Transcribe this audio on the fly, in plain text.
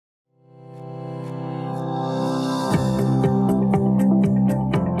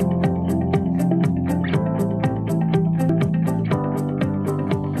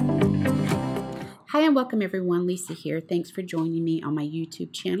welcome everyone, Lisa here. Thanks for joining me on my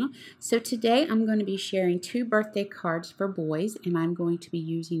YouTube channel. So today I'm going to be sharing 2 birthday cards for boys, and I'm going to be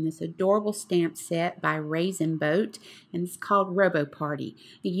using this adorable stamp set by Raisin Boat, and it's called Robo Party.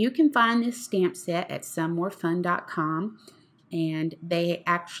 You can find this stamp set at SumMoreFun.com, and they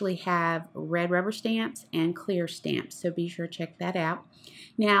actually have red rubber stamps and clear stamps, so be sure to check that out.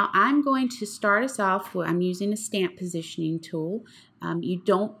 Now I'm going to start us off with, I'm using a stamp positioning tool. You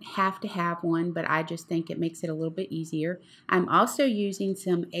don't have to have one, but I just think it makes it a little bit easier. I'm also using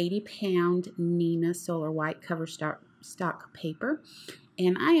some 80-pound Neenah Solar White cover stock paper,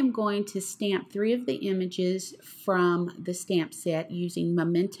 and I am going to stamp 3 of the images from the stamp set using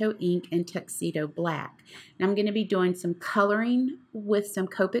Memento ink and TUXEDO black. And I'm going to be doing some coloring with some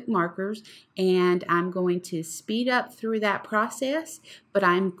Copic markers, and I'm going to speed up through that process, but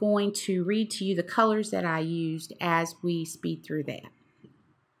I'm going to read to you the colors that I used as we speed through that.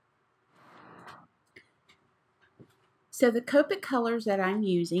 So the Copic colors that I'm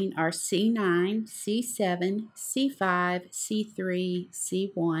using are C9, C7, C5, C3,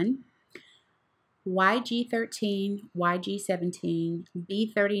 C1, YG13, YG17,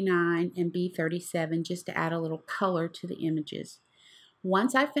 B39, and B37, just to add a little color to the images.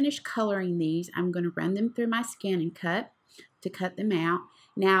 Once I finish coloring these, I'm going to run them through my scan and cut to cut them out.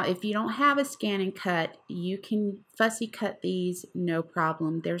 Now, if you don't have a scan and cut, you can fussy cut these, no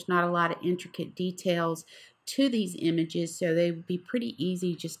problem. There's not a lot of intricate details to these images, so they would be pretty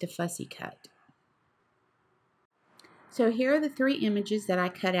easy just to fussy cut. So here are the 3 images that I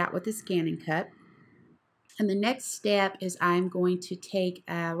cut out with the scan and cut. And the next step is I'm going to take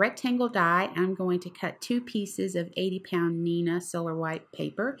a rectangle die. I'm going to cut 2 pieces of 80-pound Neenah Solar White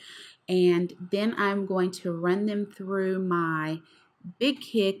paper, and then I'm going to run them through my Big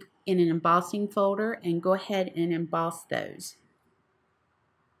Kick in an embossing folder and go ahead and emboss those.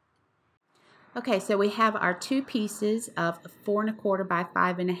 Okay, so we have our 2 pieces of 4 1/4 by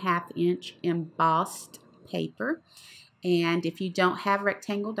 5 1/2 inch embossed paper. And if you don't have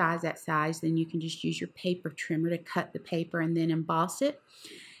rectangle dies that size, then you can just use your paper trimmer to cut the paper and then emboss it.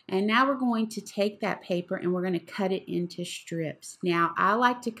 And now we're going to take that paper and we're going to cut it into strips. Now, I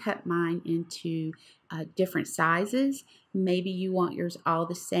like to cut mine into different sizes. Maybe you want yours all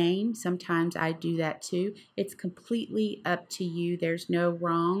the same. Sometimes I do that too. It's completely up to you. There's no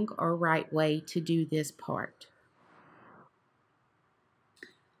wrong or right way to do this part.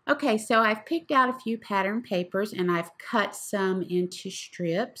 Okay, so I've picked out a few pattern papers and I've cut some into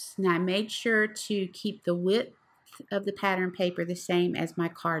strips. Now I made sure to keep the width of the pattern paper the same as my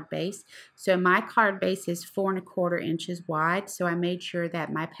card base. So my card base is 4 1/4 inches wide, so I made sure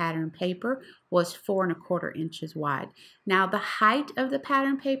that my pattern paper was 4 1/4 inches wide. Now the height of the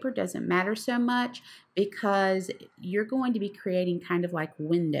pattern paper doesn't matter so much because you're going to be creating kind of like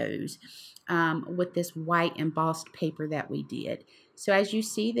windows with this white embossed paper that we did. So as you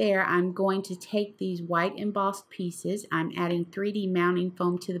see there, I'm going to take these white embossed pieces, I'm adding 3D mounting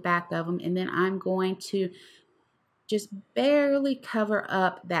foam to the back of them, and then I'm going to just barely cover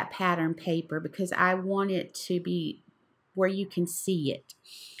up that pattern paper because I want it to be where you can see it.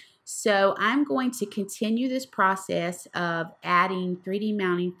 So I'm going to continue this process of adding 3D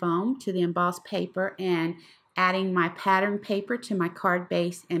mounting foam to the embossed paper and adding my pattern paper to my card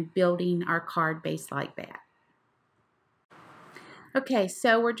base and building our card base like that. Okay,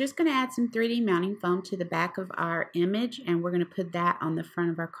 so we're just going to add some 3D mounting foam to the back of our image, and we're going to put that on the front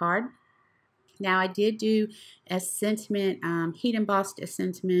of our card. Now I did do a sentiment, heat embossed a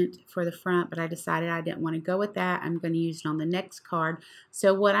sentiment for the front, but I decided I didn't want to go with that. I'm going to use it on the next card.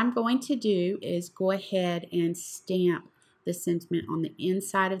 So what I'm going to do is go ahead and stamp the sentiment on the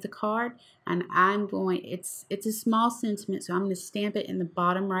inside of the card, and it's a small sentiment, so I'm going to stamp it in the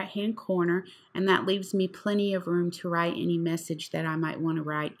bottom right hand corner, and that leaves me plenty of room to write any message that I might want to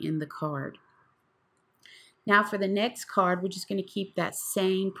write in the card. Now for the next card, we're just going to keep that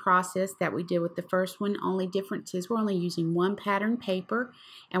same process that we did with the first one. Only difference is we're only using 1 pattern paper,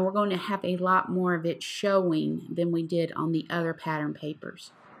 and we're going to have a lot more of it showing than we did on the other pattern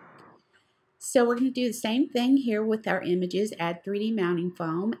papers. So we're going to do the same thing here with our images, add 3D mounting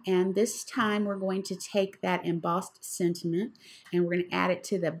foam, and this time we're going to take that embossed sentiment and we're going to add it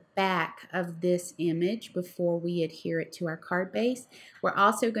to the back of this image before we adhere it to our card base. We're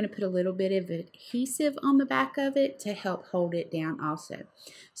also going to put a little bit of adhesive on the back of it to help hold it down also.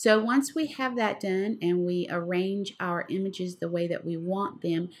 So once we have that done and we arrange our images the way that we want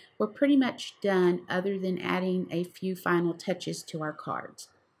them, we're pretty much done other than adding a few final touches to our cards.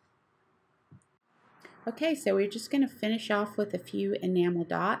 Okay, so we're just going to finish off with a few enamel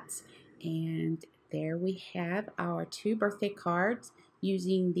dots, and there we have our 2 birthday cards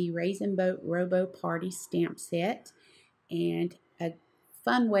using the Raisin Boat Robo Party stamp set and a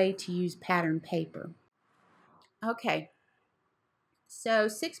fun way to use pattern paper. Okay, so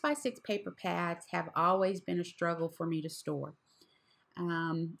 6x6 paper pads have always been a struggle for me to store.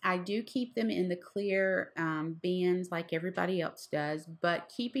 I do keep them in the clear bins like everybody else does,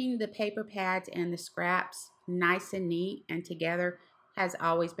 but keeping the paper pads and the scraps nice and neat and together has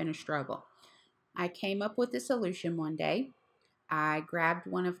always been a struggle. I came up with a solution one day. I grabbed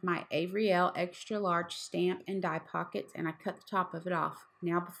one of my Avery L extra large stamp and die pockets and I cut the top of it off.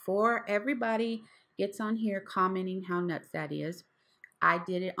 Now, before everybody gets on here commenting how nuts that is, I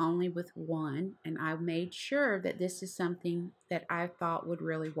did it only with one, and I made sure that this is something that I thought would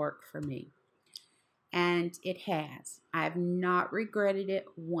really work for me. And it has. I have not regretted it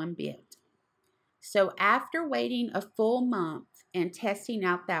one bit. So after waiting a full month and testing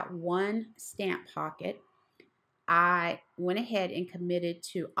out that one stamp pocket, I went ahead and committed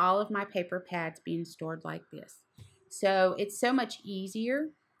to all of my paper pads being stored like this. So it's so much easier.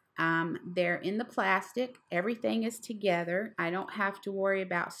 They're in the plastic. Everything is together. I don't have to worry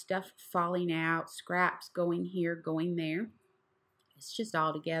about stuff falling out, scraps going here, going there. It's just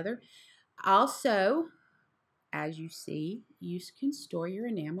all together. Also, as you see, you can store your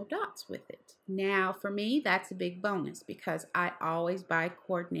enamel dots with it. Now, for me, that's a big bonus because I always buy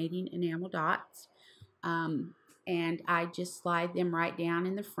coordinating enamel dots. And I just slide them right down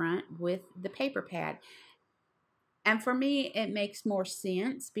in the front with the paper pad. And for me, it makes more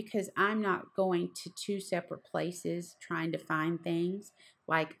sense because I'm not going to two separate places trying to find things.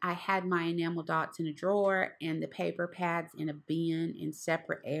 Like I had my enamel dots in a drawer and the paper pads in a bin in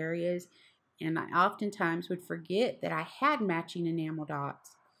separate areas. And I oftentimes would forget that I had matching enamel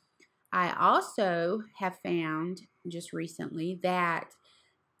dots. I also have found just recently that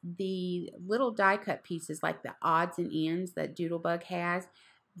the little die cut pieces, like the odds and ends that Doodlebug has,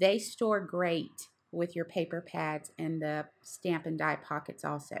 they store great with your paper pads and the stamp and die pockets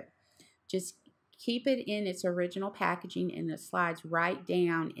also. Just keep it in its original packaging and it slides right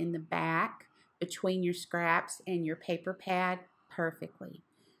down in the back between your scraps and your paper pad perfectly.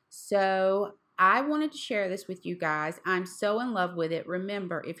 So I wanted to share this with you guys. I'm so in love with it.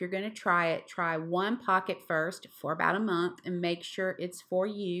 Remember, if you're going to try it, try one pocket first for about a month and make sure it's for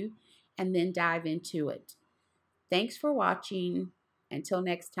you and then dive into it. Thanks for watching. Until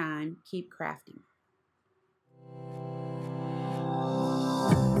next time, keep crafting.